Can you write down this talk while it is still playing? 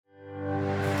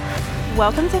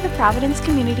Welcome to the Providence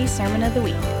Community Sermon of the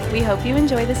Week. We hope you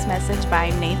enjoy this message by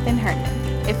Nathan Herndon.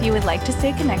 If you would like to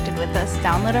stay connected with us,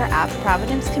 download our app,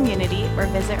 Providence Community, or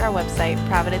visit our website,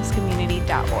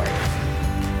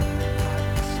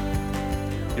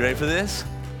 providencecommunity.org. You ready for this?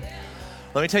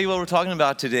 Let me tell you what we're talking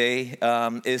about today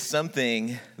is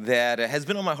something that has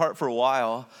been on my heart for a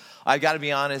while. I got to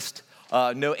be honest,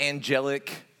 no angelic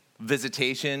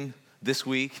visitation this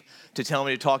week to tell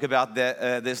me to talk about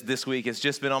that this week. It's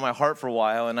just been on my heart for a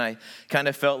while, and I kind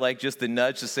of felt like just the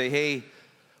nudge to say, hey,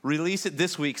 release it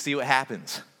this week, see what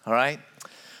happens, all right?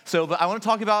 But I want to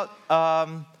talk about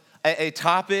a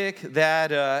topic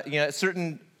that, at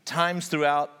certain times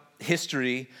throughout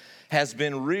history has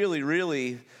been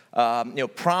really,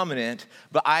 prominent,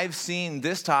 but I've seen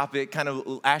this topic kind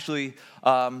of actually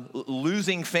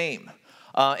losing fame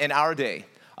in our day.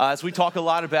 As we talk a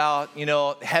lot about,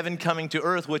 heaven coming to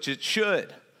earth, which it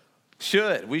should.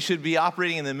 We should be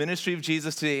operating in the ministry of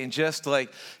Jesus today and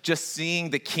just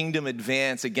seeing the kingdom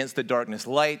advance against the darkness,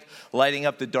 lighting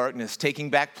up the darkness,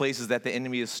 taking back places that the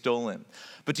enemy has stolen.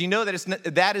 But do you know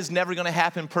that that is never going to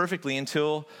happen perfectly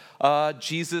until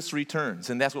Jesus returns?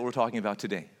 And that's what we're talking about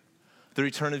today, the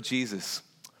return of Jesus.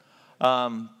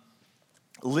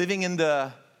 Living in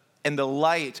the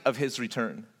light of his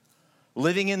return.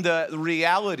 Living in the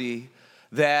reality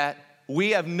that we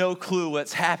have no clue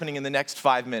what's happening in the next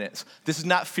 5 minutes. This is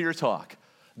not fear talk.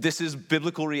 This is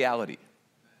biblical reality.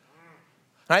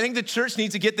 And I think the church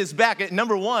needs to get this back.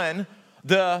 Number one,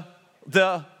 the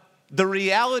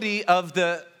reality of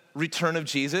the return of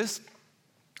Jesus,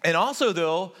 and also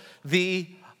though the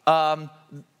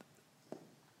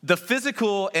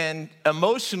physical and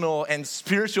emotional and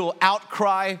spiritual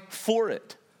outcry for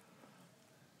it.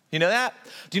 You know that?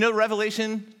 Do you know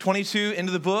Revelation 22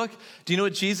 into the book? Do you know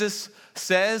what Jesus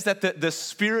says? That the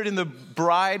Spirit and the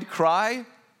bride cry?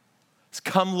 It's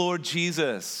come, Lord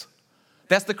Jesus.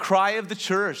 That's the cry of the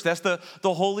church. That's the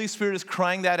Holy Spirit is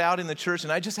crying that out in the church.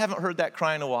 And I just haven't heard that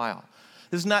cry in a while.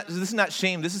 This is not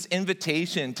shame. This is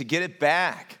invitation to get it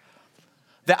back.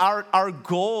 That our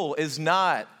goal is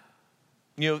not,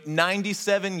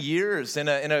 97 years in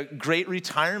a great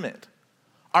retirement.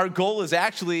 Our goal is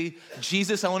actually,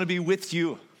 Jesus, I want to be with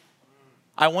you.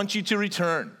 I want you to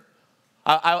return.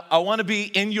 I want to be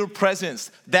in your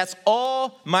presence. That's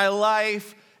all my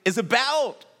life is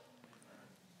about.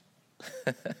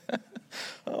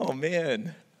 Oh,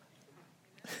 man.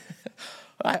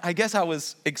 I guess I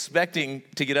was expecting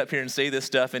to get up here and say this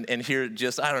stuff and hear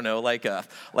just, I don't know, like a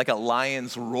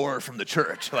lion's roar from the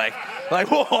church. Like,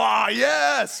 whoa,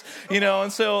 yes!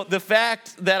 And so the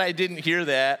fact that I didn't hear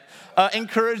that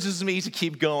encourages me to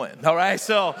keep going, all right?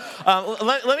 So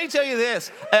let me tell you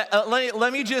this.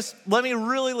 Let me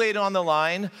really lay it on the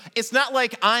line. It's not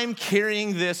like I'm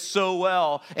carrying this so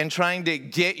well and trying to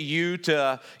get you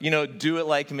to, do it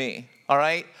like me, all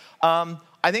right?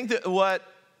 I think that what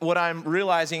I'm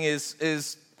realizing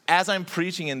is as I'm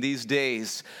preaching in these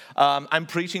days, I'm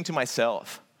preaching to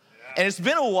myself. And it's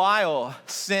been a while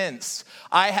since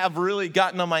I have really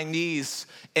gotten on my knees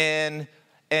and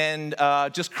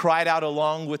just cried out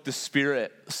along with the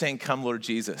Spirit, saying, come, Lord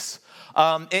Jesus.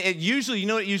 It usually,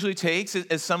 what it usually takes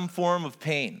is some form of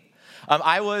pain.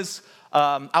 I was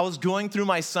going through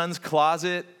my son's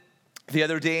closet the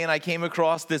other day, and I came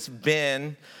across this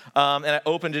bin, and I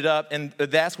opened it up, and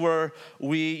that's where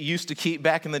we used to keep,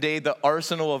 back in the day, the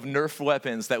arsenal of Nerf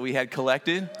weapons that we had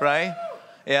collected, right?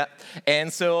 Yeah.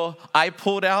 And so I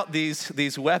pulled out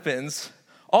these weapons,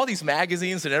 all these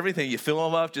magazines and everything. You fill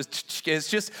them up, it's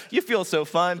just, you feel so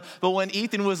fun. But when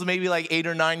Ethan was maybe like 8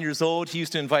 or 9 years old, he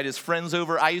used to invite his friends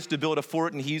over. I used to build a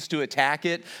fort, and he used to attack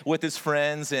it with his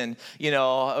friends, and,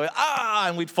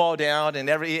 and we'd fall down, and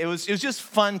it was just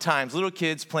fun times, little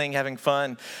kids playing, having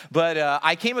fun. But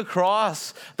I came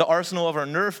across the arsenal of our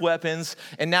Nerf weapons,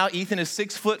 and now Ethan is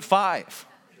 6'5".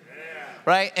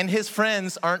 Right? And his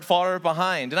friends aren't far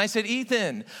behind. And I said,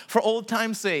 Ethan, for old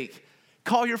time's sake,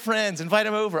 call your friends, invite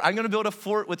them over. I'm going to build a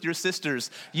fort with your sisters.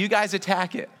 You guys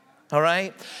attack it. All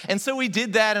right? And so we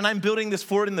did that, and I'm building this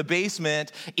fort in the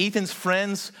basement. Ethan's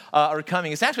friends are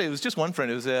coming. It was just one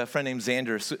friend. It was a friend named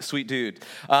Xander, sweet dude.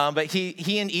 But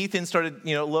he and Ethan started,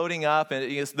 loading up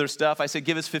and their stuff. I said,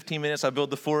 give us 15 minutes. I'll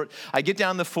build the fort. I get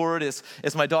down the fort. It's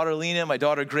my daughter Lena, my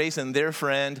daughter Grace, and their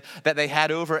friend that they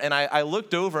had over. And I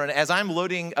looked over, and as I'm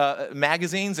loading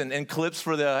magazines and clips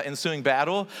for the ensuing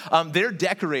battle, they're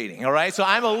decorating, all right? So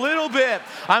I'm a little bit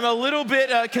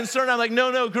concerned. I'm like,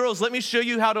 no, girls, let me show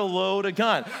you how to load a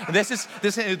gun. This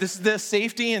is the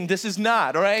safety, and this is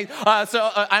not, all right? So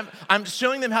I'm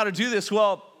showing them how to do this.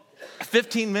 Well,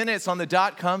 15 minutes on the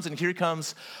dot comes, and here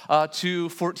comes two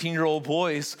 14-year-old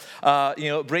boys,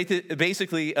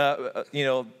 basically,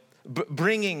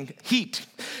 bringing heat.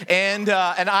 And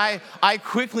I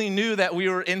quickly knew that we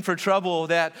were in for trouble,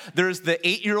 that there's the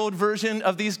 8-year-old version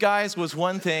of these guys was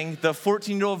one thing, the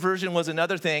 14-year-old version was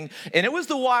another thing, and it was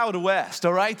the Wild West,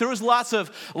 all right? There was lots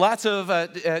of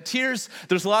tears,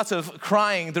 there's lots of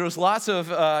crying, there was lots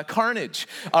of carnage,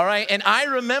 all right? And I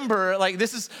remember, like,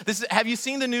 this is. Have you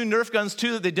seen the new Nerf guns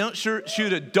too, that they don't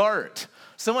shoot a dart?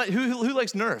 Someone who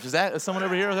likes Nerf? Is that someone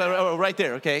over here? Oh, right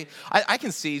there. Okay, I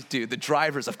can see, dude. The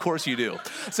drivers, of course you do.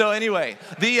 So anyway,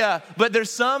 but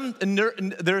there's some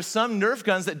Nerf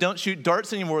guns that don't shoot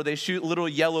darts anymore. They shoot little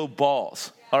yellow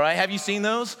balls. All right, have you seen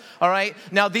those? All right,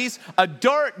 now a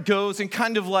dart goes and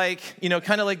kind of like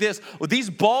this. Well, these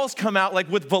balls come out like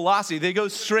with velocity. They go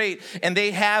straight, and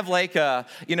they have like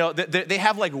they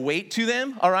have like weight to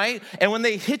them. All right, and when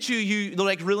they hit you, you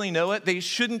like really know it. They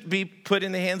shouldn't be put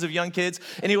in the hands of young kids.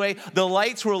 Anyway, the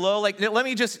lights were low. Like, let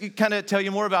me just kind of tell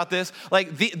you more about this.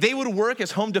 Like, they would work as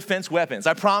home defense weapons.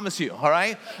 I promise you. All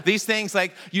right, these things,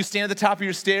 like, you stand at the top of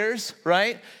your stairs,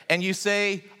 right, and you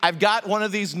say, "I've got one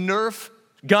of these Nerf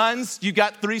guns, you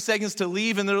got 3 seconds to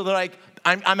leave," and they're like,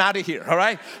 I'm out of here, all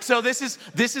right? So this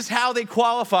is how they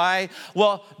qualify.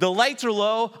 Well, the lights are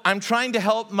low. I'm trying to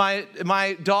help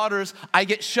my daughters. I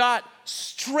get shot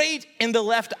straight in the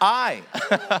left eye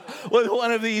with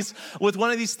one of these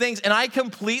things, and I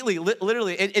completely,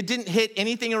 literally, it didn't hit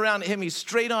anything around. It hit me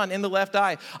straight on in the left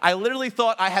eye. I literally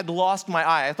thought I had lost my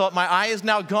eye. I thought my eye is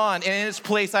now gone, and in its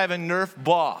place I have a Nerf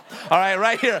ball. All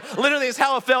right here. Literally, it's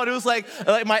how it felt. It was like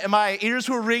my ears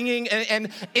were ringing, and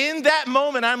in that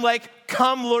moment, I'm like,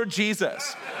 "Come, Lord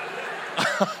Jesus."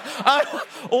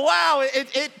 Wow,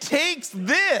 it takes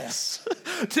this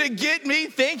to get me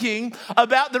thinking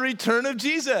about the return of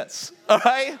Jesus. All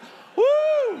right?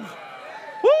 Woo!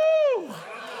 Woo!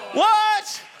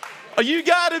 What? Oh, you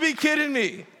got to be kidding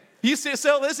me. You see,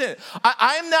 so listen,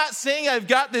 I'm not saying I've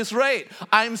got this right.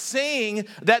 I'm saying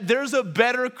that there's a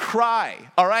better cry,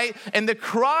 all right? And the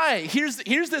cry, here's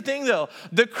the thing though.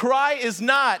 The cry is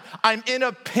not, "I'm in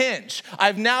a pinch.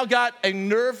 I've now got a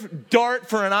Nerf dart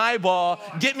for an eyeball.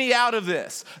 Get me out of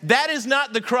this." That is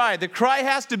not the cry. The cry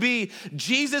has to be,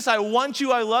 "Jesus, I want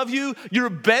you. I love you.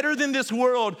 You're better than this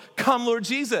world. Come, Lord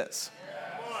Jesus."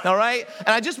 All right? And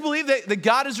I just believe that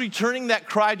God is returning that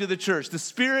cry to the church. The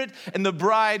Spirit and the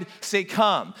bride say,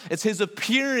 "Come." It's his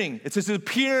appearing. It's his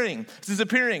appearing. It's his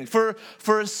appearing. For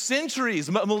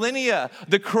centuries, millennia,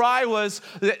 the cry was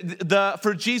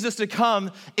for Jesus to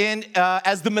come in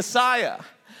as the Messiah.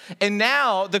 And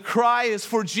now the cry is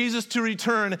for Jesus to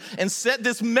return and set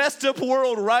this messed up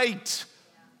world right.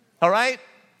 All right?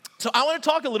 So I want to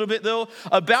talk a little bit, though,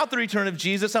 about the return of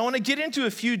Jesus. I want to get into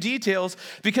a few details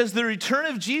because the return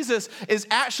of Jesus is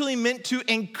actually meant to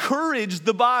encourage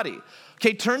the body.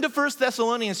 Okay, turn to 1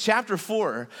 Thessalonians chapter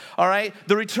 4, all right?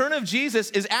 The return of Jesus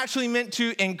is actually meant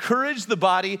to encourage the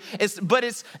body, but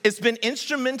it's been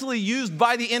instrumentally used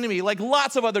by the enemy, like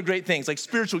lots of other great things, like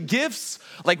spiritual gifts,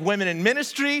 like women in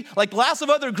ministry, like lots of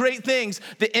other great things.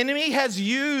 The enemy has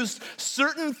used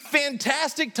certain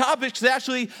fantastic topics to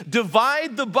actually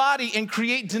divide the body and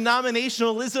create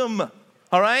denominationalism.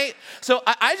 All right? So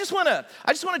I just want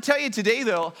to tell you today,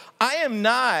 though, I am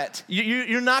not,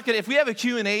 you're not going to, if we have a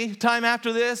Q&A time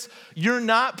after this, you're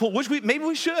not, maybe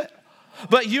we should,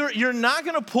 but you're not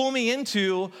going to pull me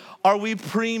into, are we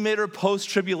pre, mid, or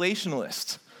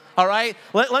post-tribulationalists? All right?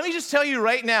 Let me just tell you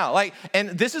right now, and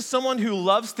this is someone who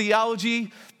loves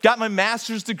theology, got my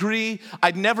master's degree.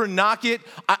 I'd never knock it.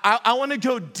 I want to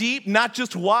go deep, not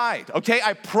just wide, okay?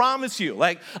 I promise you.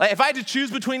 Like if I had to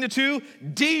choose between the two,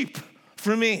 deep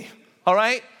for me, all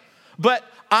right? But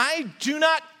I do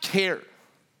not care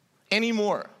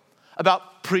anymore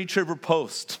about pre-trib or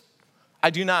post. I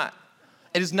do not.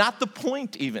 It is not the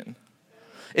point even.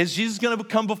 Is Jesus going to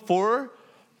come before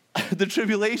the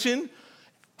tribulation,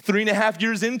 3.5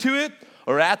 years into it,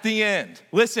 or at the end?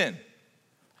 Listen,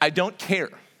 I don't care.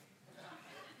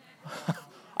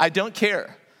 I don't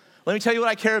care. Let me tell you what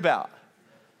I care about.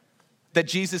 That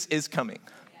Jesus is coming,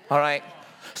 all right?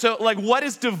 So, what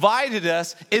has divided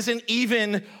us isn't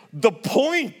even the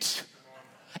point.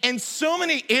 And so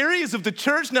many areas of the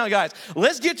church now, guys,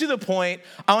 let's get to the point.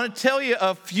 I want to tell you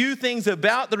a few things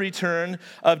about the return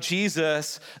of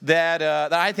Jesus that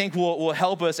I think will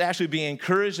help us actually be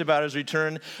encouraged about his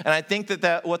return. And I think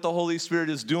that what the Holy Spirit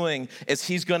is doing is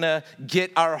he's going to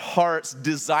get our hearts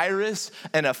desirous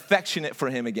and affectionate for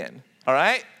him again. All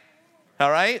right?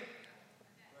 All right?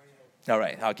 All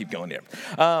right, I'll keep going here.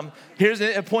 Here's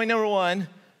point number one.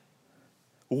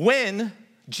 When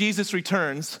Jesus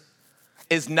returns,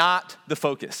 is not the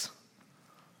focus.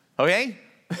 Okay?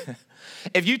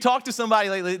 If you talk to somebody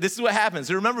lately, this is what happens.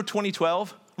 You remember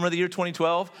 2012? Remember the year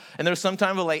 2012? And there was some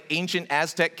kind of like ancient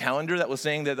Aztec calendar that was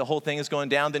saying that the whole thing is going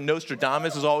down. Then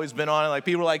Nostradamus has always been on it. Like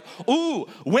people were like, ooh,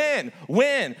 when,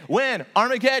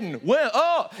 Armageddon, when,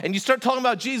 oh. And you start talking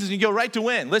about Jesus and you go right to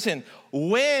when. Listen,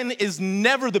 when is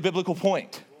never the biblical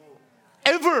point.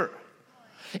 Ever.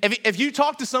 If you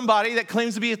talk to somebody that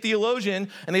claims to be a theologian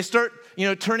and they start,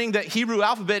 turning the Hebrew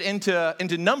alphabet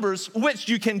into numbers, which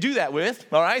you can do that with,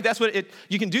 all right? That's what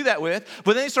you can do that with.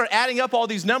 But then they start adding up all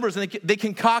these numbers and they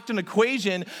concoct an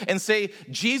equation and say,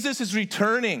 Jesus is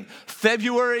returning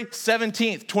February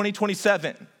 17th,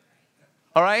 2027.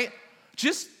 All right?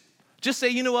 Just say,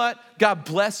 you know what? God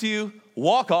bless you.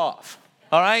 Walk off.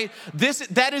 All right?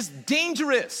 That is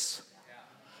dangerous.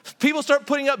 People start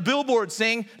putting up billboards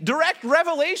saying, direct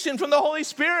revelation from the Holy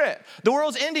Spirit. The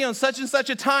world's ending on such and such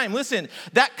a time. Listen,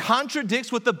 that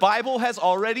contradicts what the Bible has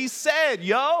already said,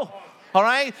 yo. All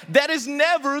right? That is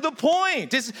never the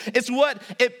point.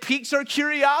 It piques our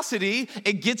curiosity.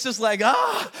 It gets us like,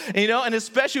 and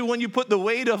especially when you put the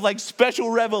weight of like special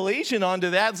revelation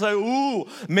onto that, it's like, ooh,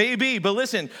 maybe. But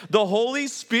listen, the Holy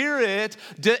Spirit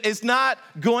is not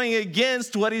going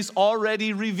against what He's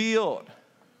already revealed.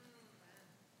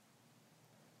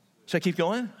 Should I keep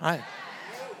going? All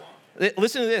right.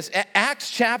 Listen to this. Acts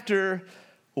chapter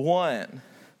 1.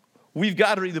 We've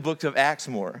got to read the book of Acts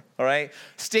more, all right?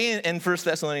 Stay in 1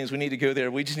 Thessalonians. We need to go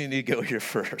there. We just need to go here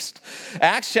first.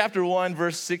 Acts chapter 1,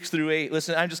 verse 6 through 8.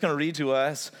 Listen, I'm just going to read to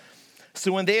us.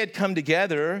 So when they had come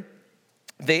together,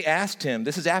 they asked him,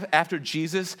 this is after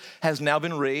Jesus has now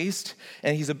been raised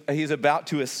and he's about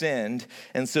to ascend.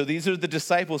 And so these are the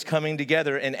disciples coming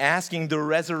together and asking the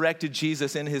resurrected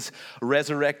Jesus in his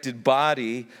resurrected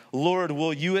body, Lord,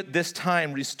 will you at this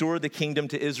time restore the kingdom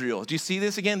to Israel? Do you see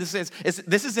this again? This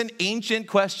is an ancient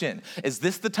question. Is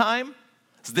this the time?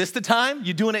 Is this the time?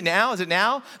 You doing it now? Is it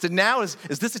now? Is it now? Is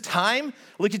this a time?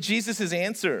 Look at Jesus'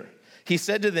 answer. He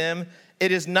said to them,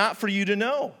 it is not for you to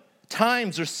know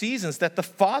times or seasons that the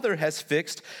Father has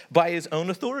fixed by his own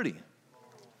authority.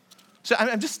 So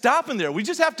I'm just stopping there. We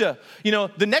just have to,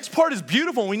 the next part is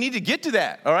beautiful and we need to get to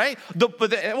that, all right?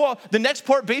 The next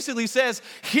part basically says,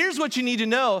 here's what you need to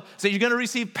know, is that you're going to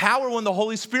receive power when the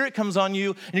Holy Spirit comes on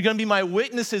you and you're going to be my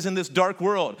witnesses in this dark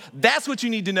world. That's what you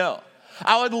need to know.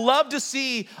 I would love to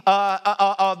see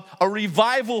a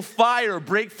revival fire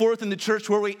break forth in the church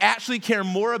where we actually care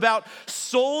more about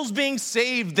souls being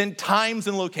saved than times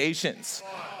and locations.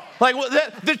 Like,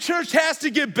 the church has to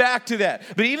get back to that.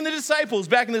 But even the disciples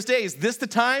back in this day, is this the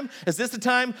time? Is this the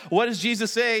time? What does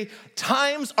Jesus say?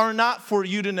 Times are not for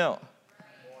you to know.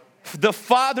 The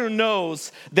Father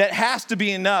knows that has to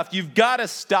be enough. You've got to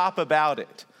stop about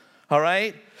it. All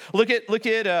right? Look at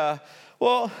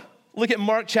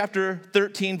Mark chapter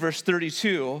 13, verse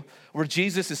 32, where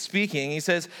Jesus is speaking. He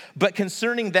says, but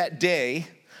concerning that day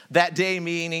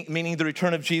meaning the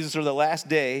return of Jesus or the last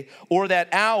day, or that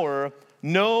hour,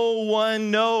 no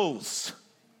one knows.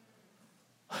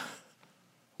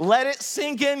 Let it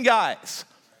sink in, guys.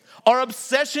 Our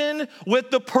obsession with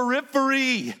the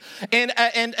periphery and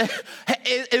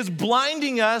is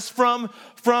blinding us from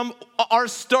our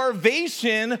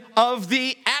starvation of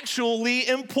the actually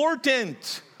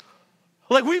important.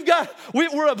 Like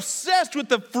we're obsessed with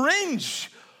the fringe.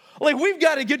 Like we've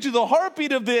got to get to the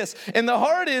heartbeat of this. And the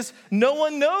heart is, no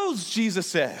one knows, Jesus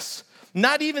says.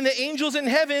 Not even the angels in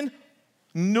heaven,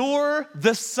 nor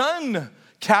the Son,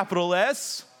 capital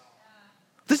S.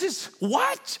 This is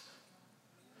what?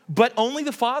 But only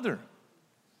the Father.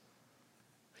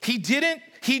 He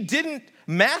didn't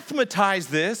mathematize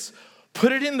this,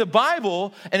 put it in the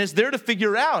Bible, and it's there to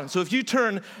figure out. So if you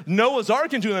turn Noah's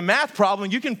Ark into a math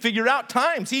problem, you can figure out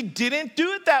times. He didn't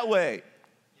do it that way.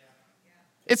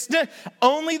 It's not,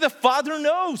 only the Father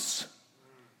knows.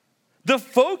 The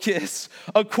focus,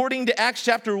 according to Acts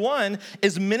chapter 1,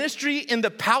 is ministry in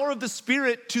the power of the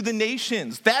Spirit to the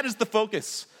nations. That is the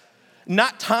focus,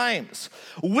 not times.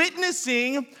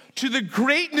 Witnessing to the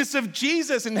greatness of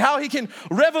Jesus and how he can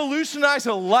revolutionize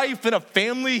a life and a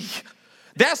family.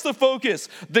 That's the focus.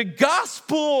 The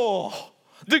gospel,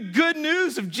 the good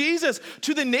news of Jesus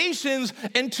to the nations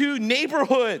and to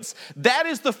neighborhoods. That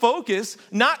is the focus,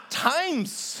 not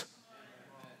times.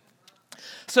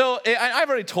 So I've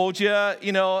already told you,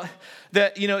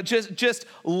 that, just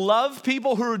love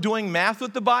people who are doing math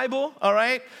with the Bible, all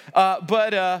right?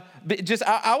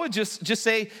 I would just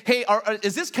say, hey,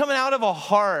 is this coming out of a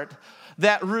heart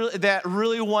that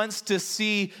really wants to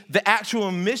see the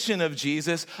actual mission of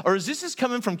Jesus, or is this just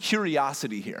coming from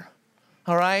curiosity here,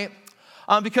 all right?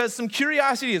 Because some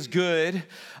curiosity is good,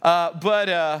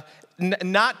 but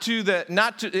not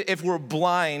to if we're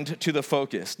blind to the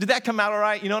focus. Did that come out all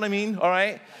right? You know what I mean? All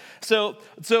right. So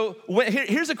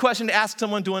here's a question to ask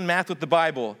someone doing math with the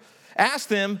Bible. Ask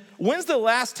them, when's the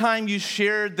last time you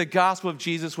shared the gospel of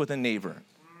Jesus with a neighbor?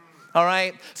 All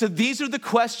right. So these are the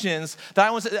questions that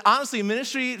I want to, honestly,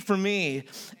 ministry for me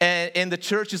and the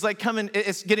church is like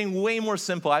it's getting way more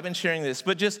simple. I've been sharing this,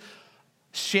 but just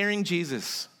sharing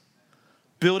Jesus,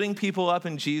 building people up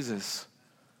in Jesus,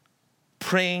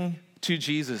 praying to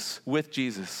Jesus, with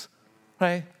Jesus,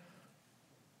 right?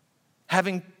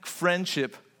 Having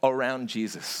friendship around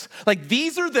Jesus. Like,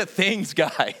 these are the things,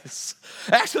 guys.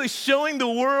 Actually showing the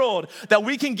world that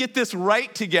we can get this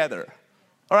right together.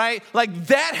 All right? Like,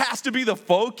 that has to be the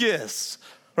focus,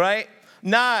 right?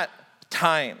 Not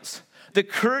times.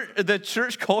 The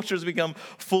church culture has become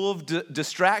full of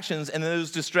distractions, and those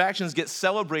distractions get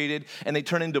celebrated, and they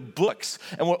turn into books.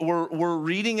 And we're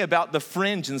reading about the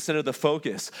fringe instead of the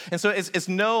focus. And so it's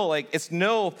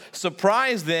no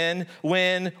surprise then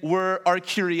when our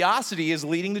curiosity is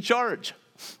leading the charge.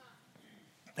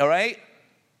 All right?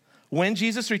 When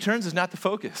Jesus returns is not the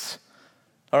focus.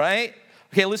 All right?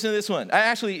 Okay, listen to this one.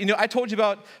 I told you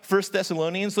about 1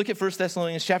 Thessalonians. Look at 1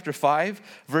 Thessalonians chapter 5,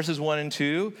 verses 1 and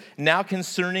 2. Now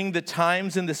concerning the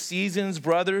times and the seasons,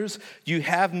 brothers, you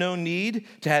have no need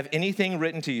to have anything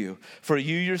written to you, for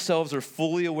you yourselves are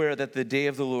fully aware that the day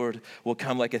of the Lord will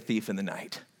come like a thief in the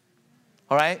night.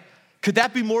 All right? Could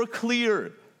that be more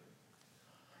clear?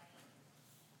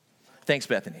 Thanks,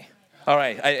 Bethany. All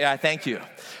right, I thank you.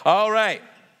 All right.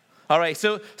 All right,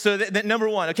 so that number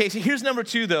one. Okay, so here's number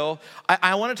two, though.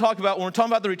 I want to talk about, when we're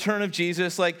talking about the return of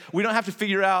Jesus, like, we don't have to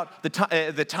figure out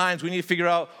the times. We need to figure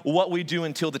out what we do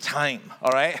until the time,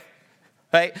 all right?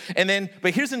 Right?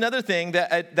 But here's another thing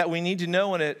that we need to know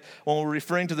when we're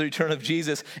referring to the return of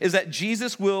Jesus, is that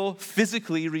Jesus will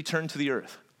physically return to the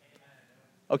earth.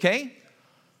 Okay?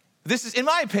 This is, in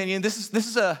my opinion, this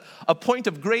is a point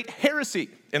of great heresy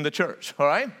in the church, all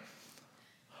right?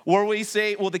 Where we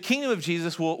say, well, the kingdom of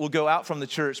Jesus will go out from the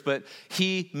church, but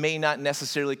he may not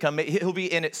necessarily come. He'll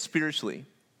be in it spiritually.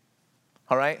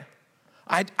 All right?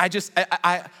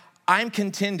 I'm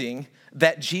contending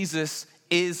that Jesus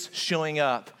is showing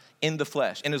up in the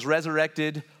flesh, in his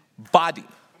resurrected body.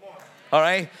 All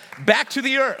right? Back to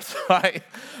the earth. All right?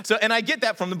 So, and I get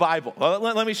that from the Bible. Well,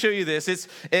 let me show you this.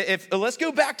 Let's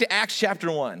go back to Acts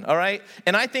chapter 1. All right?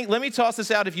 And I think, let me toss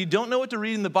this out. If you don't know what to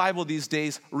read in the Bible these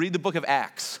days, read the book of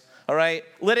Acts. All right?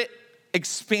 Let it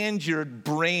expand your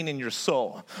brain and your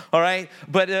soul. All right?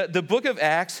 But the book of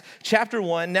Acts, chapter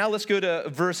 1, now let's go to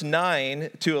verse 9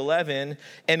 to 11.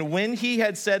 And when he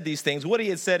had said these things, what he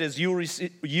had said is, you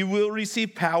will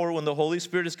receive power when the Holy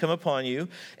Spirit has come upon you,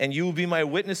 and you will be my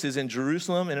witnesses in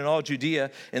Jerusalem and in all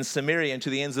Judea and Samaria and to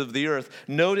the ends of the earth.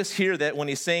 Notice here that when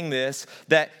he's saying this,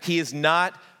 that he is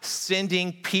not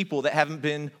sending people that haven't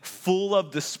been full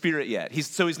of the Spirit yet.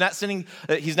 He's not sending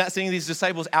these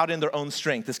disciples out in their own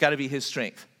strength. It's got to be his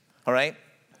strength. All right?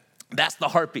 That's the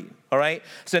heartbeat. All right?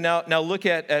 So now look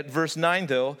at verse 9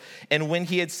 though. And when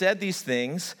he had said these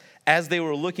things, as they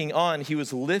were looking on, he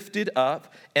was lifted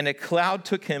up, and a cloud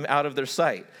took him out of their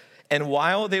sight. And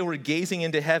while they were gazing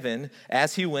into heaven,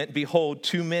 as he went, behold,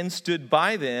 two men stood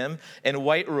by them in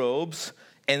white robes,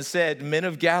 and said, Men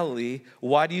of Galilee,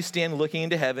 why do you stand looking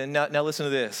into heaven? Now listen to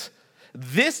this.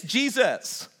 This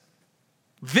Jesus,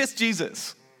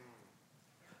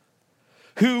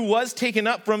 who was taken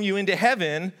up from you into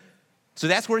heaven, so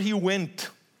that's where he went,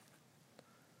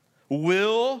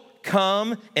 will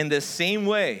come in the same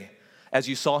way as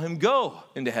you saw him go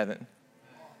into heaven.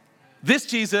 This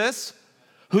Jesus,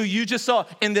 who you just saw,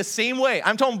 in the same way,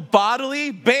 I'm talking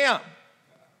bodily, bam,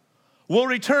 will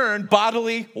return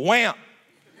bodily, wham.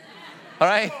 All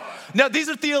right? Now, these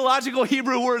are theological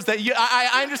Hebrew words that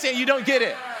I understand you don't get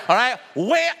it. All right?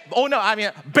 Wham. Oh, no, I mean,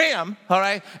 bam. All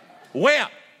right? Wham.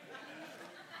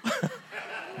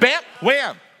 Bam,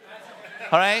 wham.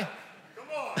 All right?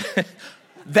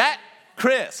 That,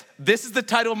 Chris, this is the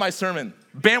title of my sermon.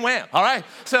 Bam, wham. All right?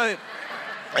 So,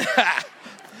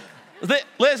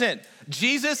 listen,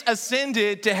 Jesus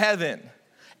ascended to heaven.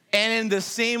 And in the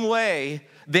same way,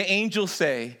 the angels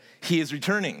say he is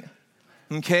returning.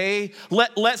 Okay,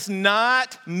 let's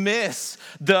not miss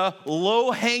the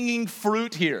low-hanging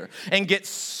fruit here and get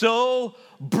so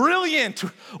brilliant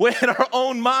with our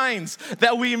own minds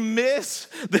that we miss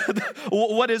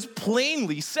what is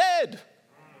plainly said.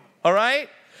 All right?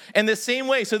 In the same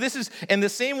way, so this is in the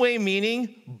same way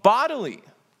meaning bodily.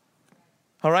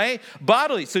 All right?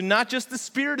 Bodily, so not just the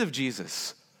Spirit of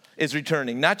Jesus is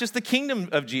returning. Not just the kingdom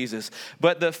of Jesus,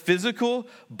 but the physical,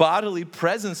 bodily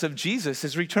presence of Jesus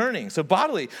is returning. So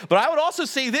bodily. But I would also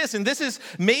say this, and this is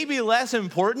maybe less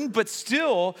important, but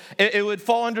still it would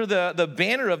fall under the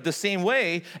banner of the same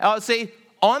way. I would say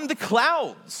on the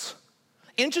clouds.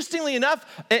 Interestingly enough,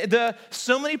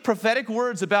 so many prophetic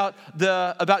words about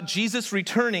Jesus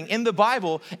returning in the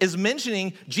Bible is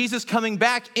mentioning Jesus coming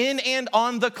back in and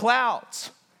on the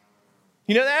clouds.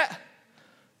 You know that?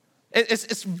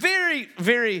 It's very,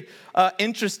 very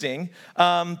interesting.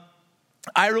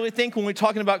 I really think when we're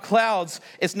talking about clouds,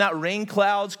 it's not rain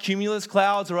clouds, cumulus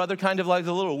clouds, or other kind of like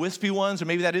the little wispy ones, or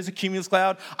maybe that is a cumulus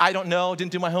cloud. I don't know,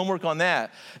 didn't do my homework on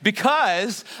that.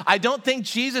 Because I don't think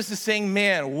Jesus is saying,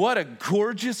 man, what a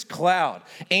gorgeous cloud.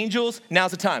 Angels,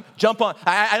 now's the time, jump on.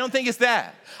 I don't think it's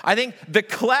that. I think the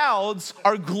clouds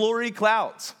are glory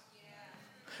clouds.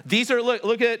 These are,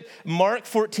 look at Mark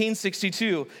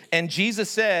 14:62, and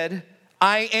Jesus said,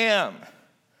 I am.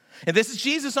 And this is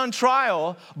Jesus on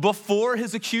trial before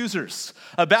his accusers.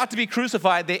 About to be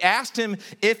crucified, they asked him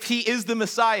if he is the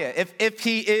Messiah, if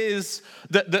he is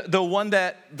the one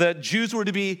that the Jews were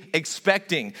to be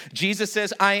expecting. Jesus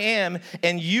says, I am,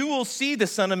 and you will see the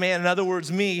Son of Man, in other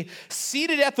words, me,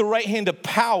 seated at the right hand of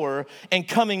power and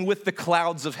coming with the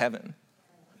clouds of heaven.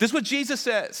 This is what Jesus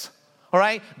says, all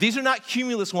right? These are not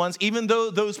cumulus ones, even though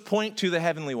those point to the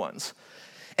heavenly ones.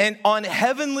 And on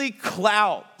heavenly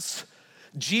clouds,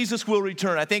 Jesus will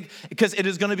return, I think, because it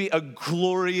is going to be a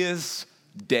glorious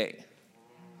day.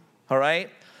 All right?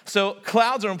 So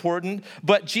clouds are important,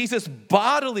 but Jesus'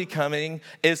 bodily coming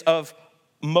is of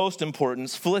most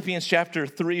importance. Philippians chapter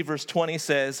 3, verse 20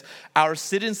 says, our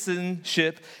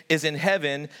citizenship is in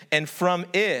heaven, and from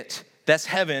it, that's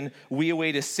heaven, we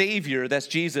await a Savior, that's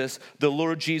Jesus, the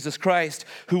Lord Jesus Christ,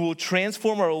 who will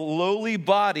transform our lowly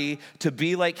body to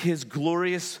be like his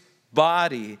glorious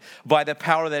body by the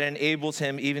power that enables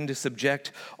him even to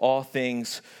subject all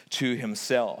things to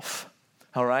himself.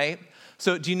 All right?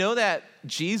 So do you know that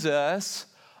Jesus,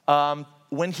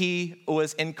 when he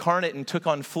was incarnate and took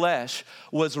on flesh,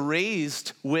 was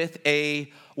raised with a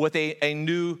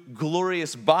new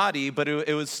glorious body, but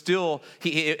it was still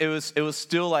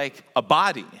like a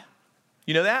body.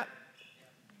 You know that?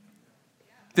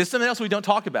 There's something else we don't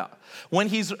talk about. When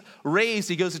he's raised,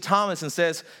 he goes to Thomas and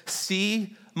says,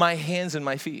 see my hands and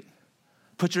my feet.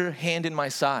 Put your hand in my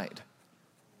side.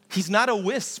 He's not a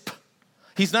wisp.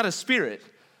 He's not a spirit.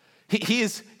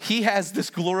 He has this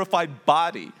glorified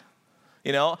body,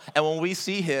 you know? And when we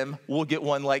see him, we'll get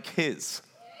one like his.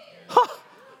 Huh.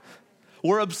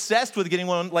 We're obsessed with getting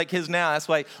one like his now. That's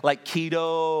why, like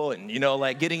keto and, you know,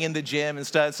 like getting in the gym and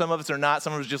stuff. Some of us are not.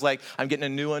 Some of us are just like, I'm getting a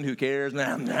new one. Who cares? You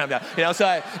know,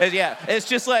 so it's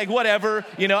just like whatever.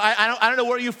 You know, I don't know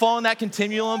where you fall in that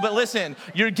continuum, but listen,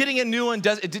 you're getting a new one.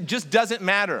 It just doesn't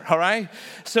matter. All right.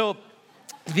 So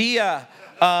where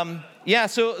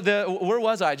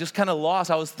was I? Just kind of lost.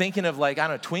 I was thinking of like, I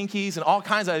don't know, Twinkies and all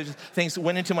kinds of things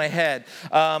went into my head.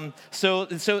 So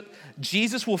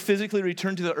Jesus will physically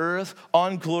return to the earth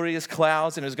on glorious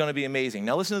clouds, and it's going to be amazing.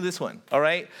 Now listen to this one, all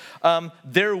right?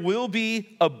 There will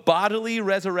be a bodily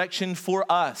resurrection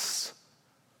for us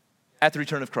at the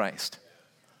return of Christ,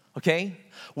 okay?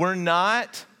 We're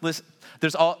not, listen,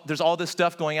 there's all this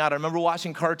stuff going out. I remember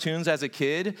watching cartoons as a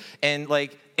kid, and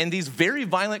like in these very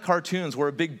violent cartoons where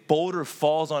a big boulder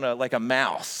falls on a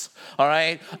mouse, all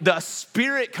right? The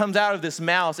spirit comes out of this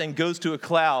mouse and goes to a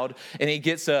cloud, and he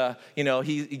gets a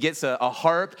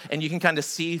harp, and you can kind of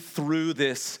see through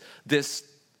this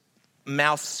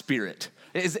mouse spirit.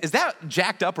 Is that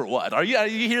jacked up or what? Are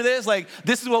you hear this? Like,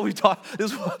 this is what we taught.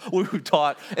 This is what we've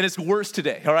taught, and it's worse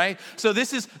today. All right. So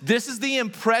this is the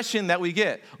impression that we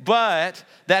get, but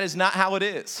that is not how it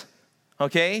is.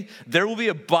 Okay. There will be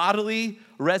a bodily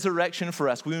resurrection for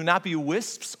us. We will not be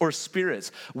wisps or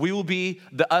spirits. We will be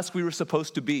the us we were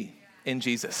supposed to be in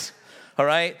Jesus. All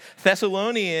right,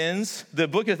 Thessalonians, the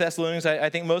book of Thessalonians, I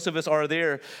think most of us are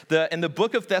there. In the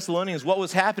book of Thessalonians, what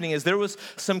was happening is there was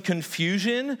some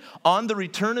confusion on the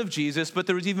return of Jesus, but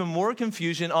there was even more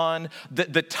confusion on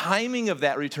the timing of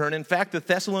that return. In fact, the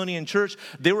Thessalonian church,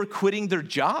 they were quitting their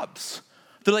jobs.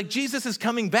 They're like, Jesus is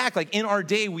coming back. Like in our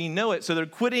day, we know it. So they're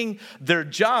quitting their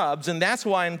jobs. And that's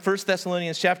why in 1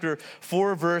 Thessalonians chapter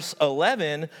 4, verse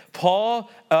 11, Paul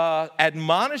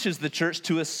admonishes the church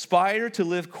to aspire to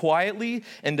live quietly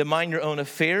and to mind your own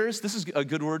affairs. This is a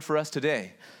good word for us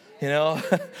today. You know,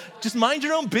 just mind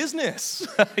your own business.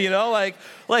 You know,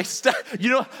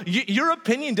 your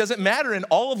opinion doesn't matter in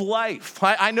all of life.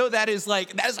 I know that is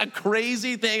a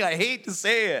crazy thing. I hate to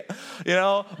say it, you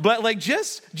know, but like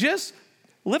just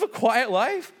live a quiet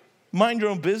life, mind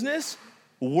your own business,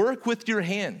 work with your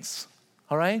hands,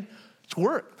 all right? It's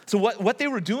work. So what they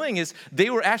were doing is they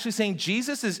were actually saying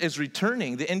Jesus is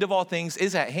returning. The end of all things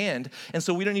is at hand. And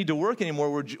so we don't need to work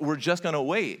anymore. We're just going to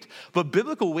wait. But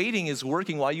biblical waiting is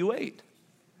working while you wait.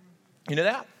 You know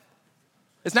that?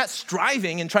 It's not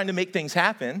striving and trying to make things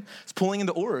happen. It's pulling in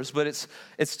the oars, but it's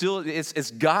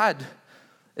God.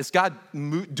 It's God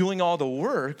doing all the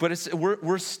work, but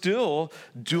we're still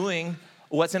doing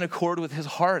what's in accord with his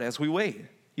heart as we wait.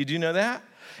 You do know that?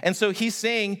 And so he's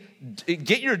saying,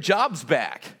 get your jobs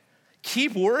back.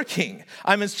 Keep working.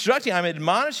 I'm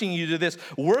admonishing you to this.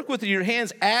 Work with your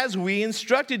hands as we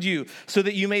instructed you, so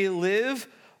that you may live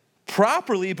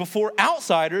properly before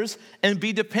outsiders and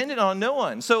be dependent on no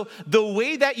one. So the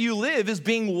way that you live is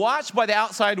being watched by the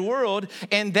outside world,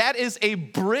 and that is a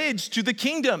bridge to the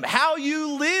kingdom. How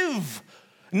you live,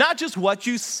 not just what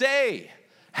you say.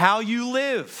 How you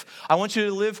live. I want you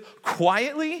to live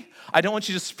quietly. I don't want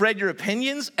you to spread your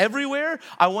opinions everywhere.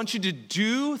 I want you to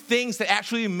do things that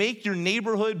actually make your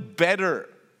neighborhood better.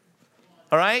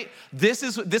 All right? This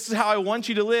is how I want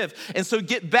you to live. And so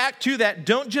get back to that.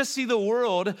 Don't just see the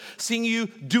world seeing you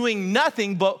doing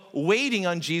nothing but waiting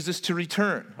on Jesus to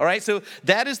return. All right? So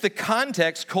that is the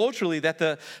context culturally that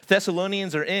the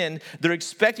Thessalonians are in. They're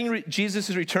expecting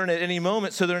Jesus' return at any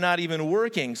moment, so they're not even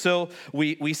working. So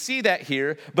we see that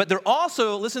here. But they're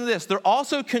also, listen to this, they're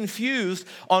also confused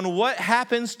on what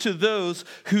happens to those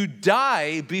who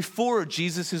die before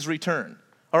Jesus' return.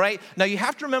 All right, now you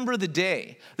have to remember the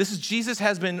day. This is Jesus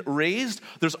has been raised.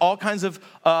 There's all kinds of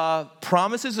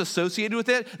promises associated with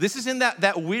it. This is in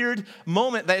that weird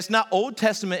moment that it's not Old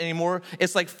Testament anymore.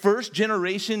 It's like first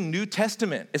generation New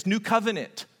Testament. It's New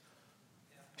Covenant.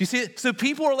 You see it? So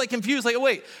people are like confused, like, oh,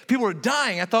 wait, people are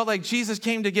dying. I thought like Jesus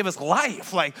came to give us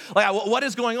life. Like what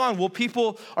is going on? Well,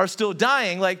 people are still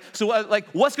dying. What's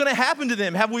going to happen to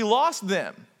them? Have we lost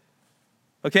them?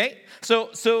 Okay,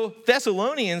 so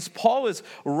Thessalonians, Paul is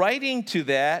writing to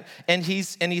that, and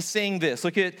he's saying this.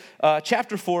 Look at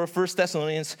chapter 4 of 1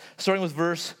 Thessalonians, starting with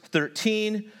verse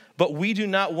 13. But we do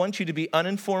not want you to be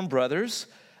uninformed, brothers,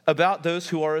 about those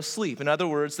who are asleep. In other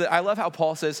words, I love how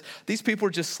Paul says these people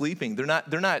are just sleeping. They're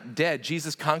not dead.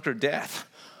 Jesus conquered death.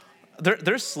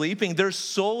 They're sleeping. Their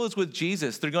soul is with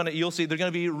Jesus. You'll see, they're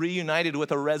going to be reunited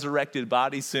with a resurrected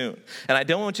body soon. And I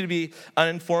don't want you to be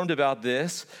uninformed about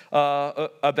this,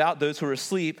 about those who are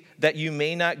asleep, that you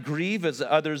may not grieve as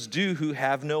others do who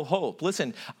have no hope.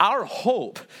 Listen, our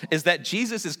hope is that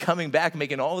Jesus is coming back,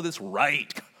 making all of this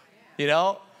right. You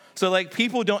know? So like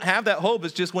people don't have that hope.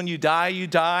 It's just when you die, you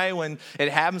die. When it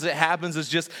happens, it happens.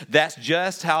 That's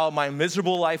just how my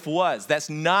miserable life was. That's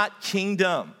not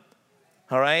kingdom.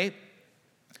 All right?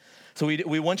 So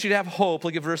we want you to have hope.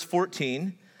 Look at verse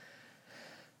 14.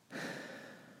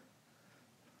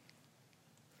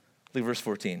 Look at verse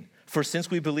 14. For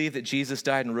since we believe that Jesus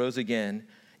died and rose again,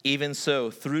 even so,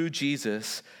 through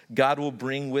Jesus, God will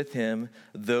bring with him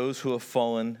those who have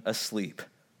fallen asleep.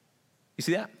 You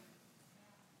see that?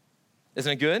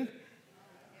 Isn't it good?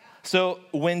 So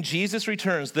when Jesus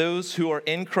returns, those who are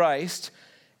in Christ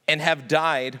and have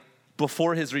died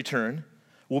before his return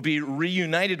will be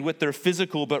reunited with their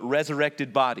physical but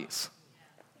resurrected bodies.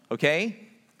 Okay?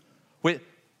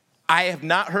 I have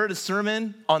not heard a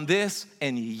sermon on this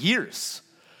in years.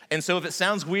 And so if it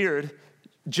sounds weird,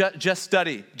 just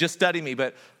study me,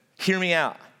 but hear me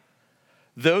out.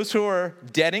 Those who are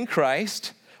dead in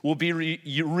Christ will be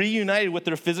reunited with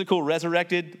their physical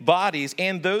resurrected bodies,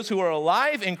 and those who are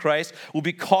alive in Christ will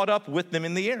be caught up with them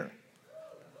in the air.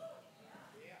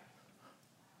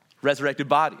 Resurrected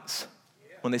bodies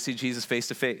when they see Jesus face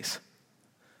to face.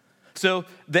 So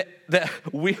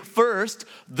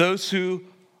those who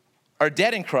are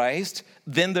dead in Christ,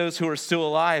 then those who are still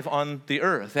alive on the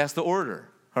earth. That's the order,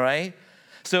 all right?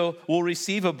 So we'll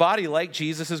receive a body like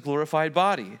Jesus' glorified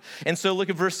body. And so look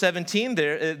at verse 17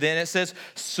 there. Then it says,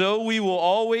 so we will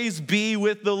always be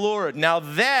with the Lord. Now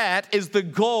that is the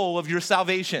goal of your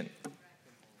salvation.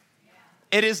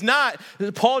 It is not,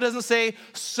 Paul doesn't say,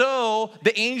 so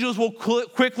the angels will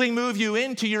quickly move you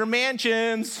into your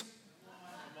mansions.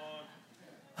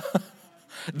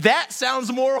 That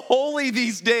sounds more holy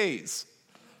these days.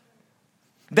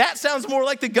 That sounds more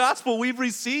like the gospel we've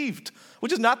received,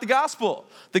 which is not the gospel.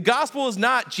 The gospel is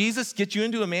not Jesus gets you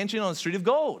into a mansion on the street of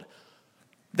gold.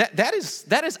 That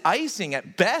is icing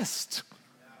at best.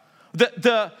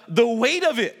 The weight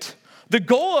of it, the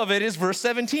goal of it is verse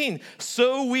 17.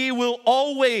 So we will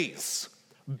always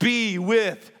be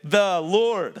with the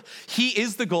Lord. He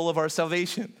is the goal of our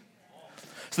salvation.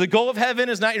 So the goal of heaven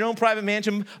is not your own private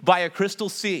mansion by a crystal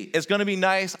sea. It's going to be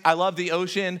nice. I love the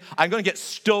ocean. I'm going to get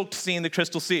stoked seeing the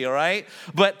crystal sea, all right?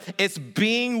 But it's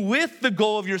being with the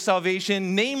goal of your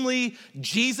salvation, namely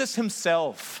Jesus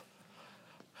himself.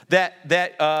 That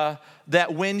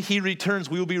when he returns,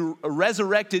 we will be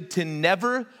resurrected to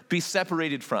never be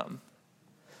separated from.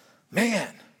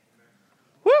 Man.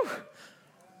 Woo.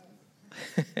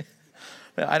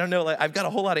 I don't know, like, I've got a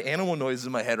whole lot of animal noises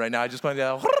in my head right now. I just want to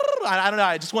go, I don't know,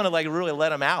 I just want to like really let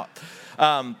them out.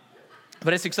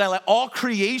 But it's exciting. Like all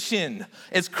creation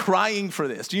is crying for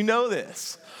this. Do you know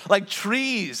this? Like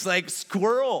trees, like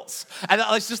squirrels. And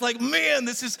it's just like, man,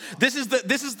 this is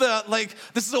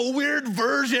a weird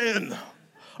version.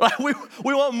 Like we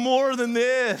want more than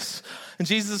this. And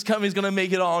Jesus is coming, he's gonna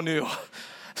make it all new.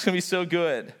 It's gonna be so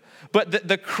good. But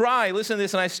the cry, listen to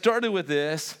this, and I started with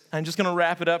this, I'm just gonna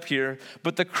wrap it up here,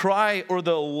 but the cry or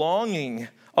the longing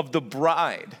of the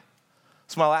bride,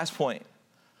 that's my last point.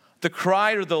 The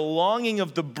cry or the longing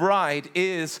of the bride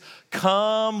is,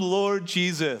 come Lord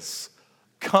Jesus.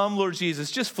 Come Lord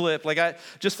Jesus. Just flip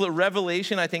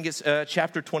Revelation, I think it's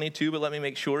chapter 22, but let me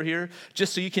make sure here,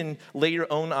 just so you can lay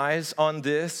your own eyes on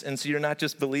this and so you're not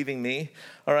just believing me,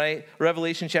 all right?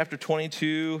 Revelation chapter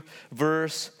 22,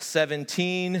 verse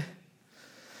 17.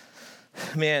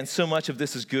 Man, so much of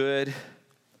this is good.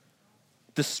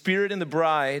 The Spirit and the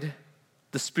bride,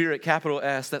 the Spirit, capital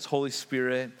S, that's Holy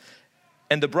Spirit.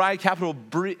 And the bride, capital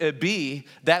B,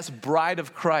 that's bride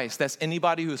of Christ. That's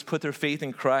anybody who has put their faith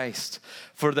in Christ.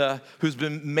 Who's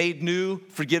been made new,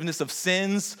 forgiveness of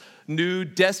sins, new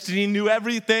destiny, new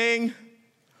everything.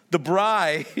 The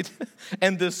bride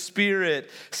and the Spirit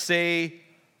say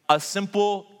a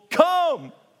simple,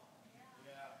 come.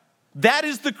 That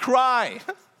is the cry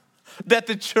that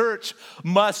the church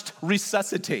must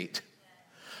resuscitate.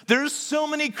 There's so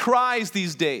many cries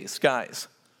these days, guys.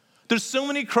 There's so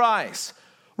many cries.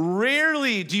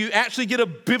 Rarely do you actually get a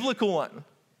biblical one.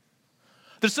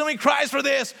 There's so many cries for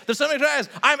this. There's so many cries.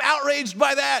 I'm outraged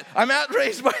by that. I'm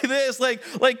outraged by this.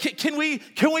 Can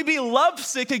we be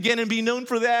lovesick again and be known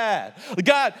for that?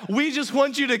 God, we just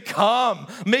want you to come.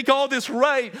 Make all this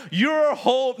right. You're our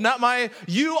hope,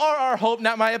 you are our hope,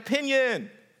 not my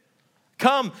opinion.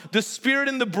 Come, the Spirit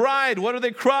and the bride, what do they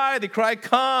cry? They cry,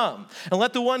 come. And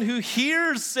let the one who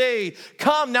hears say,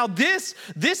 come. Now this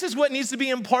is what needs to be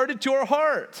imparted to our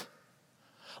heart.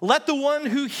 Let the one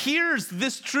who hears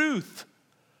this truth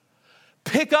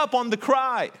pick up on the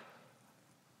cry.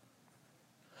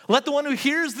 Let the one who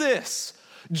hears this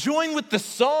join with the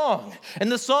song.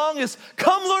 And the song is,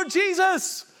 come, Lord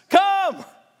Jesus, come.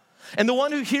 And the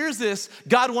one who hears this,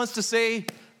 God wants to say,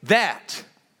 that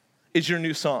is your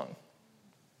new song.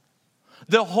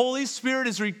 The Holy Spirit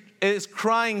is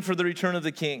crying for the return of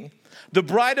the King. The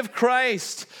bride of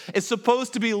Christ is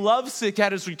supposed to be lovesick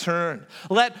at his return.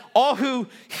 Let all who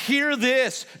hear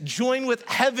this join with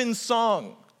heaven's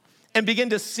song and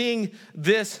begin to sing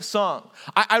this song.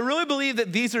 I really believe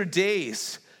that these are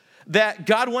days that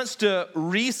God wants to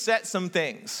reset some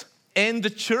things in the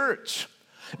church.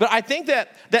 But I think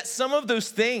that some of those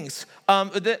things,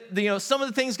 some of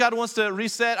the things God wants to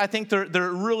reset, I think they're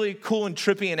really cool and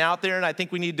trippy and out there, and I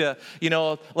think we need to,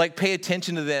 pay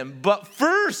attention to them. But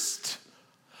first,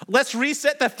 let's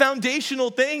reset the foundational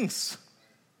things.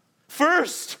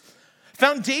 First,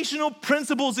 foundational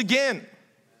principles again.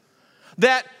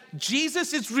 That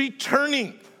Jesus is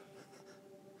returning.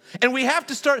 And we have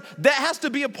to start, that has to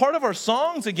be a part of our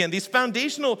songs again, these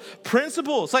foundational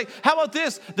principles. Like, how about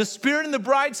this? The Spirit and the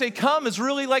bride say, come, is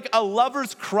really like a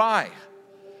lover's cry.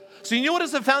 So you know what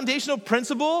is a foundational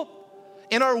principle?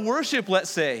 In our worship, let's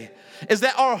say, is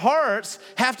that our hearts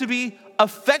have to be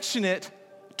affectionate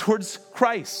towards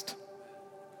Christ.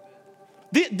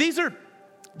 These are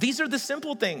the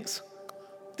simple things.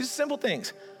 These are simple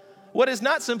things. What is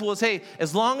not simple is, hey,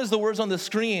 as long as the words on the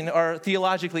screen are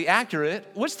theologically accurate,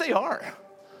 which they are.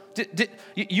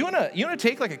 You wanna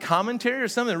take like a commentary or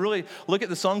something and really look at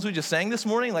the songs we just sang this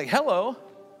morning? Like, hello,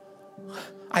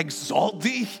 I exalt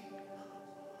thee.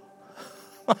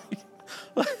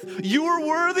 You are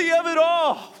worthy of it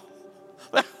all.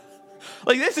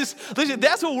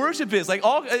 That's what worship is.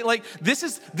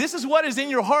 This is what is in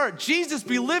your heart. Jesus,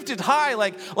 be lifted high.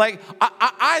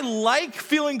 I like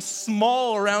feeling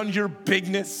small around your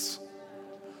bigness.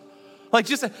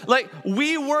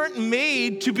 We weren't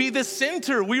made to be the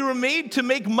center. We were made to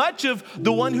make much of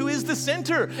the one who is the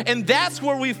center. And that's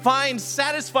where we find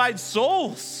satisfied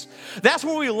souls. That's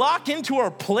where we lock into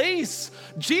our place.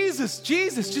 Jesus,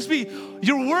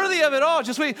 you're worthy of it all.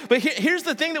 But here's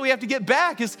the thing that we have to get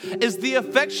back is the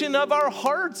affection of our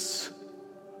hearts.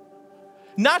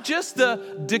 Not just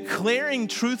the declaring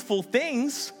truthful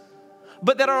things,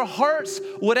 but that our hearts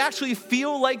would actually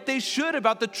feel like they should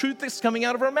about the truth that's coming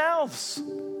out of our mouths.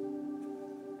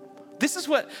 This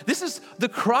is the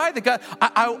cry that God,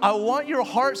 I want your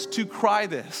hearts to cry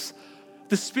this.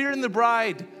 The Spirit and the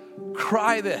bride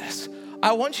cry this.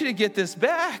 I want you to get this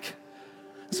back.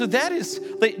 So that is,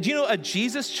 like, do you know a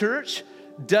Jesus church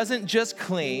doesn't just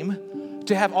claim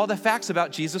to have all the facts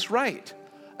about Jesus right.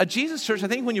 A Jesus church, I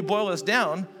think when you boil us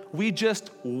down, we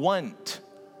just want,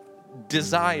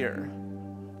 desire,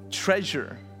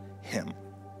 treasure him.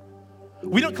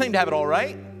 We don't claim to have it all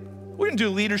right. We don't do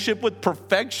leadership with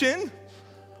perfection.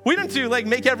 We don't do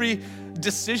make every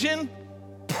decision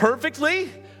perfectly.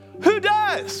 Who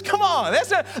does? Come on,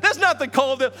 that's not the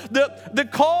call. The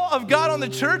call of God on the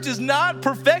church is not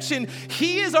perfection.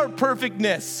 He is our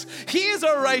perfectness. He is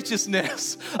our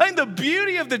righteousness. And the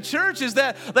beauty of the church is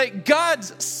that God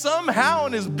somehow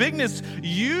in his bigness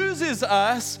uses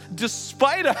us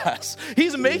despite us.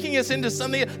 He's making us into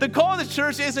something. The call of the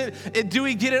church isn't, do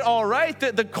we get it all right?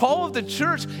 The call of the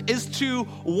church is to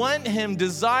want him,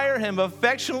 desire him,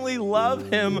 affectionately love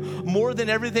him more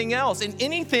than everything else. And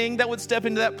anything that would step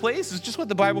into that place is just what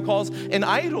the Bible calls an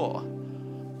idol.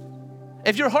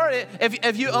 If your heart,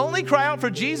 if you only cry out for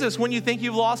Jesus when you think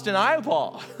you've lost an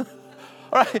eyeball,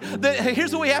 all right, then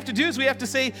here's what we have to do is we have to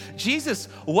say, Jesus,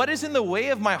 what is in the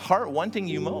way of my heart wanting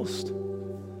you most?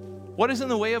 What is in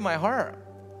the way of my heart?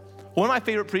 One of my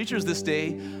favorite preachers these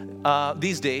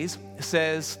days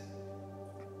says,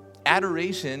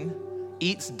 adoration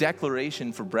eats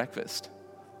declaration for breakfast.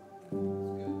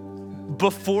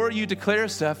 Before you declare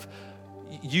stuff,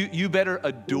 you better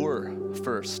adore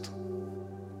first.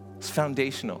 It's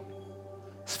foundational.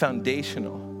 It's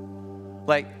foundational.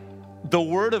 Like, the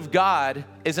word of God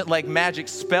isn't like magic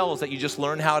spells that you just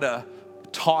learn how to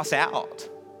toss out.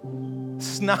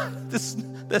 That's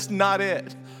not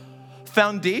it.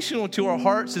 Foundational to our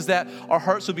hearts is that our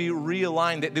hearts will be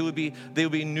realigned, that they would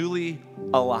be newly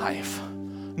alive,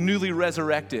 newly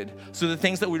resurrected. So the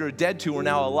things that we were dead to, we're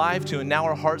now alive to, and now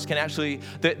our hearts can actually,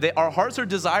 our hearts are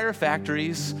desire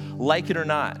factories, like it or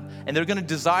not. And they're gonna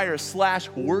desire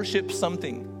 / worship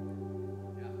something.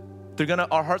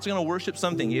 Our hearts are gonna worship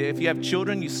something. If you have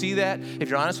children, you see that. If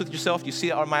you're honest with yourself, you see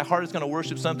that my heart is gonna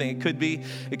worship something. It could be,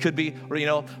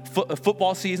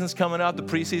 football season's coming up. The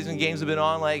preseason games have been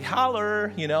on,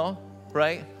 holler,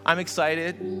 right? I'm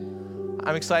excited.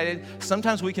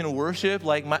 Sometimes we can worship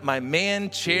my man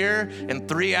chair in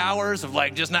 3 hours of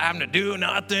just not having to do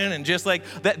nothing and just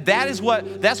that.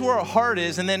 That's where our heart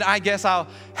is. And then I guess I'll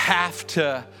have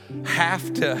to.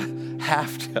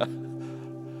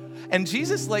 And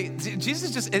Jesus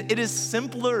just, it is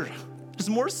simpler. It's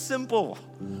more simple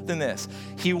than this.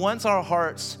 He wants our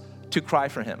hearts to cry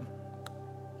for him.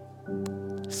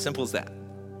 Simple as that.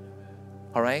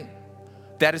 All right?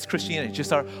 That is Christianity,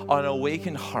 just an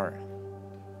awakened heart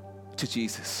to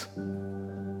Jesus.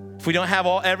 If we don't have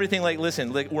everything,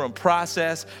 listen, we're in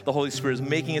process. The Holy Spirit is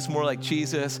making us more like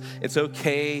Jesus. It's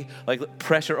okay.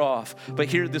 Pressure off. But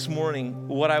here this morning,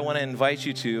 what I want to invite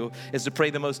you to is to pray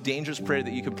the most dangerous prayer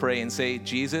that you could pray and say,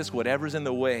 Jesus, whatever's in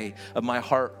the way of my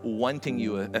heart wanting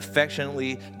you,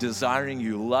 affectionately desiring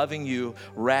you, loving you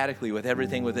radically with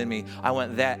everything within me, I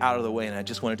want that out of the way, and I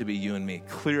just want it to be you and me.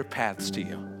 Clear paths to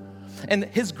you. And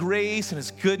his grace and his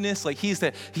goodness,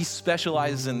 he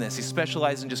specializes in this. He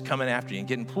specializes in just coming after you and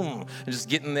getting and just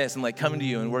getting this and coming to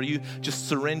you, and where you just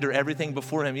surrender everything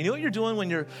before him. You know what you're doing when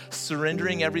you're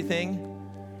surrendering everything?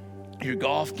 Your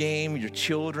golf game, your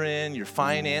children, your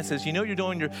finances. You know what you're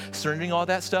doing? You're surrendering all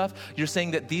that stuff. You're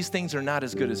saying that these things are not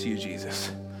as good as you,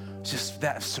 Jesus. Just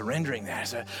that, surrendering that.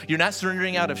 So you're not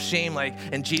surrendering out of shame,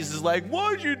 and Jesus is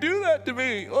why'd you do that to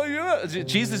me? Oh, yeah.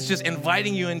 Jesus is just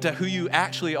inviting you into who you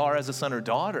actually are as a son or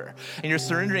daughter. And you're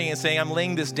surrendering and saying, I'm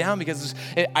laying this down because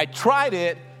I tried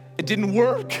it. It didn't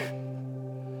work.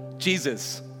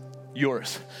 Jesus,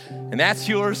 yours. And that's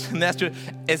yours, and that's yours.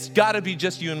 It's got to be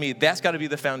just you and me. That's got to be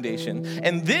the foundation.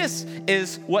 And this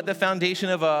is what the foundation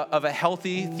of a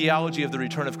healthy theology of the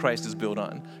return of Christ is built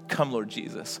on. Come, Lord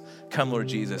Jesus. Come, Lord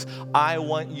Jesus. I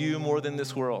want you more than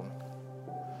this world.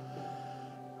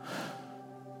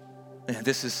 Man,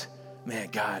 this is,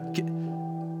 God.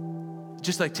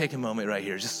 Just take a moment right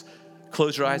here. Just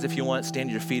close your eyes if you want. Stand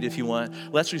to your feet if you want.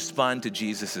 Let's respond to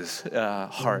Jesus'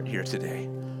 heart here today.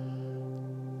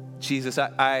 Jesus,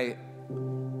 I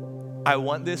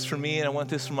want this for me, and I want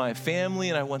this for my family,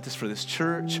 and I want this for this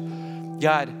church.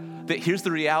 God, here's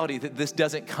the reality, that this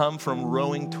doesn't come from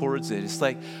rowing towards it. It's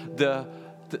the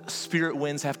spirit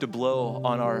winds have to blow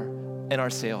in our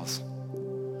sails.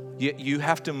 You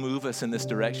have to move us in this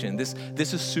direction. This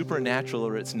is supernatural,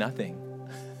 or it's nothing.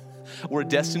 We're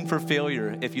destined for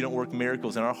failure if you don't work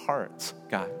miracles in our hearts,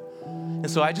 God. And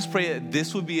so I just pray that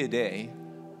this would be a day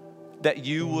that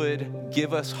you would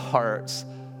give us hearts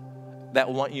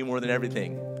that want you more than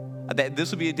everything. That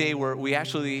this would be a day where we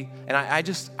actually, and I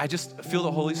just feel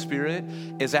the Holy Spirit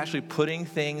is actually putting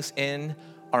things in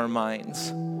our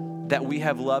minds that we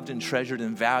have loved and treasured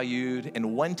and valued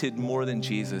and wanted more than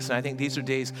Jesus. And I think these are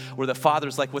days where the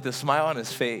Father's like with a smile on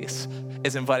his face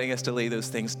is inviting us to lay those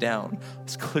things down.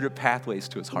 It's clear pathways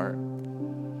to his heart.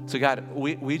 So God,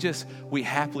 we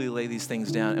happily lay these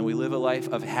things down and we live a life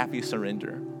of happy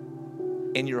surrender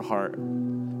in your heart.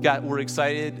 God, we're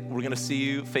excited. We're going to see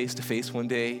you face to face one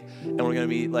day, and we're going to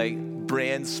be like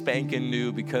brand spanking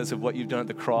new because of what you've done at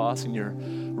the cross and your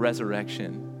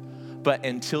resurrection. But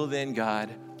until then,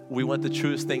 God, we want the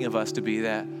truest thing of us to be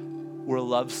that we're a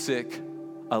lovesick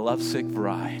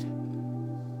bride,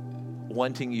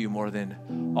 wanting you more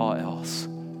than all else.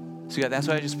 So God, that's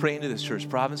why I just pray into this church,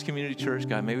 Providence Community Church.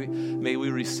 God, may we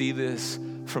receive this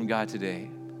from God today,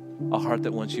 a heart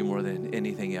that wants you more than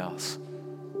anything else.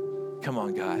 Come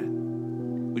on, God.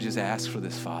 We just ask for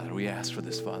this, Father. We ask for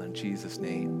this, Father, in Jesus'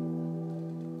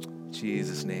 name.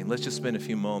 Jesus' name. Let's just spend a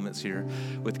few moments here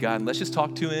with God, and let's just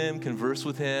talk to him, converse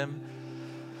with him,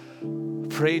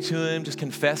 pray to him, just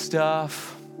confess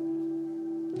stuff.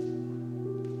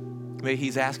 Maybe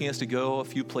he's asking us to go a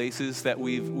few places that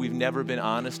we've never been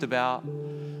honest about,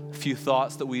 a few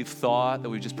thoughts that we've thought that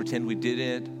we just pretend we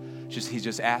didn't. He's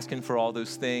just asking for all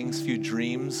those things, a few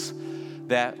dreams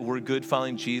that we're good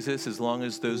following Jesus as long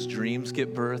as those dreams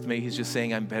get birthed. Maybe he's just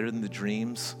saying, I'm better than the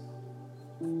dreams.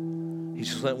 He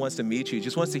just wants to meet you. He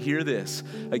just wants to hear this.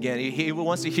 Again, he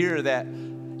wants to hear that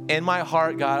in my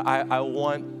heart, God, I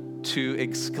want to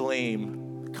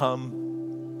exclaim,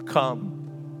 come,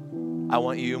 come. I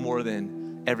want you more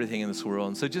than everything in this world.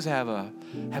 And so just have a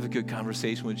good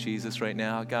conversation with Jesus right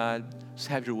now. God, just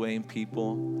have your way in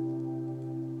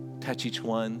people. Touch each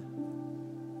one.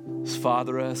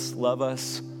 Father us, love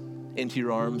us into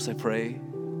your arms, I pray.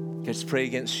 I just pray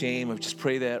against shame. I just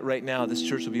pray that right now this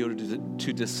church will be able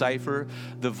to decipher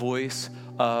the voice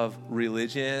of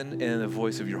religion and the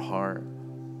voice of your heart.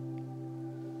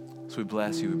 So we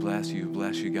bless you, we bless you, we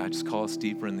bless you, God. Just call us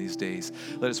deeper in these days.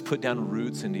 Let us put down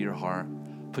roots into your heart.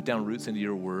 Put down roots into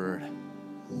your word.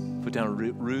 Put down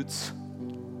roots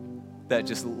that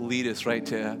just lead us right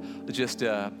to just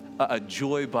a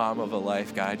joy bomb of a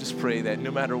life, God. I just pray that no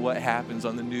matter what happens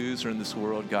on the news or in this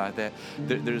world, God, that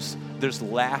there's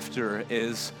laughter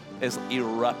is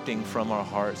erupting from our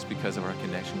hearts because of our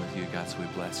connection with you, God. So we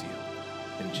bless you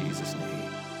in Jesus' name.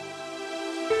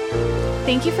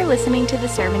 Thank you for listening to the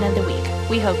Sermon of the Week.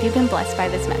 We hope you've been blessed by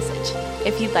this message.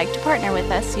 If you'd like to partner with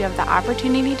us, you have the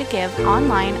opportunity to give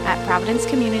online at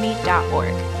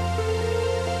providencecommunity.org.